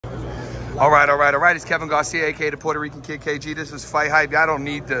All right. It's Kevin Garcia, aka the Puerto Rican Kid KG. This is Fight Hype. Y'all don't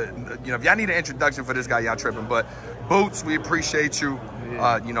need the, if y'all need an introduction for this guy, y'all tripping. But Boots, we appreciate you,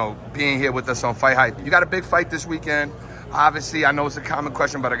 being here with us on Fight Hype. You got a big fight this weekend. Obviously, I know it's a common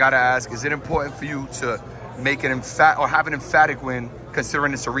question, but I gotta ask: is it important for you to make an have an emphatic win,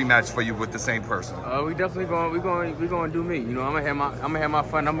 considering it's a rematch for you with the same person? We definitely going do me. I'm gonna have my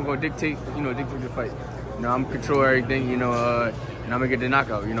fun. I'm gonna go dictate the fight. I'm gonna control everything. And I'm gonna get the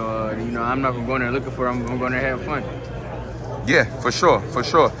knockout. I'm not gonna go in there looking for it. I'm gonna go in there and have fun. Yeah, for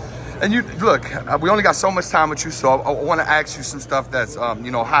sure. And you look, we only got so much time with you, so I want to ask you some stuff that's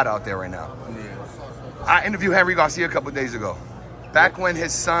hot out there right now. Yeah. I interviewed Henry Garcia a couple of days ago. Back when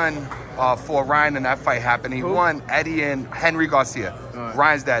his son for Ryan and that fight happened, he won. Eddie and Henry Garcia,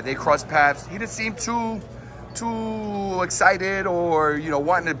 Ryan's dad. They crossed paths. He didn't seem too excited or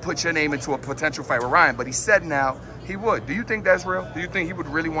wanting to put your name into a potential fight with Ryan, but he said now he would. Do you think that's real? Do you think he would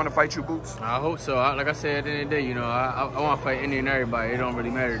really want to fight you, Boots? I hope so. Like I said, at the end of the day, I want to fight any and everybody. It don't really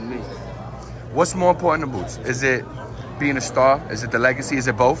matter to me. What's more important to Boots? Is it being a star? Is it the legacy? Is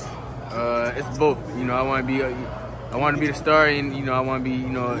it both? It's both. I want to be the star, and I want to be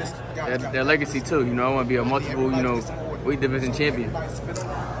that legacy too. I want to be a multiple weight division champion.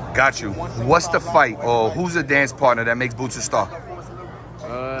 Got you. What's the fight, or who's the dance partner that makes Boots a star?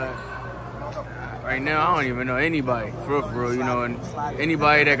 Right now, I don't even know anybody, for real, and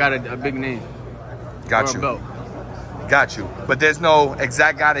anybody that got a big name. Got you. Got you. But there's no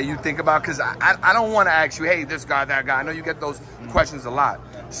exact guy that you think about? Because I don't want to ask you, hey, this guy, that guy. I know you get those questions a lot.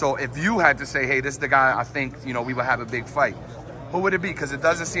 So if you had to say, hey, this is the guy I think, we would have a big fight, who would it be? Because it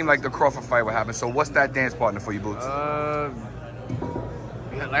doesn't seem like the Crawford fight would happen. So what's that dance partner for you, Boots?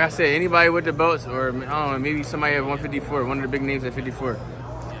 Like I said, anybody with the belts, or I don't know, maybe somebody at 154, one of the big names at 54.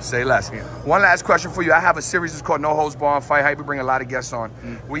 Say less. Yeah. One last question for you. I have a series that's called No Holds Barred on Fight Hype. We bring a lot of guests on.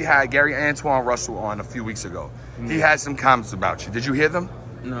 We had Gary Antuanne Russell on a few weeks ago. He had some comments about you. Did you hear them?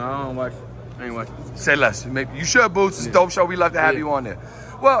 No, I don't watch. I ain't watching. Say less. You should, Boots. It's a dope show. We love to have you on there.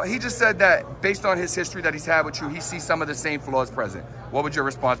 Well, he just said that based on his history that he's had with you, he sees some of the same flaws present. What would your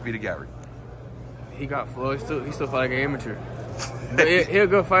response be to Gary? He got flaws. He still fight like an amateur. He's a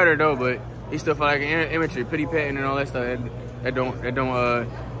good fighter though, but he still fight like an amateur, pity patting and all that stuff. That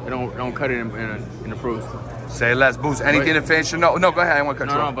don't cut it in the pros. Say less, Boots. Anything the fans should know? No, go ahead. I don't want to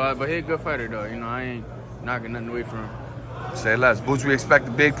cut you off. No, but he's a good fighder though. I ain't knocking nothing away from him. Say less, Boots. We expect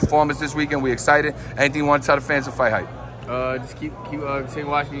a big performance this weekend. We excited. Anything you want to tell the fans of Fight Hype? Just keep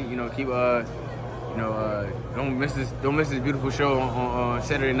watching me. Keep don't miss this beautiful show on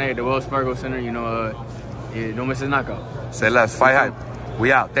Saturday night at the Wells Fargo Center. Don't miss this knockout. Say less. Fight Hype.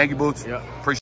 We out. Thank you, Boots. Yeah. Appreciate it.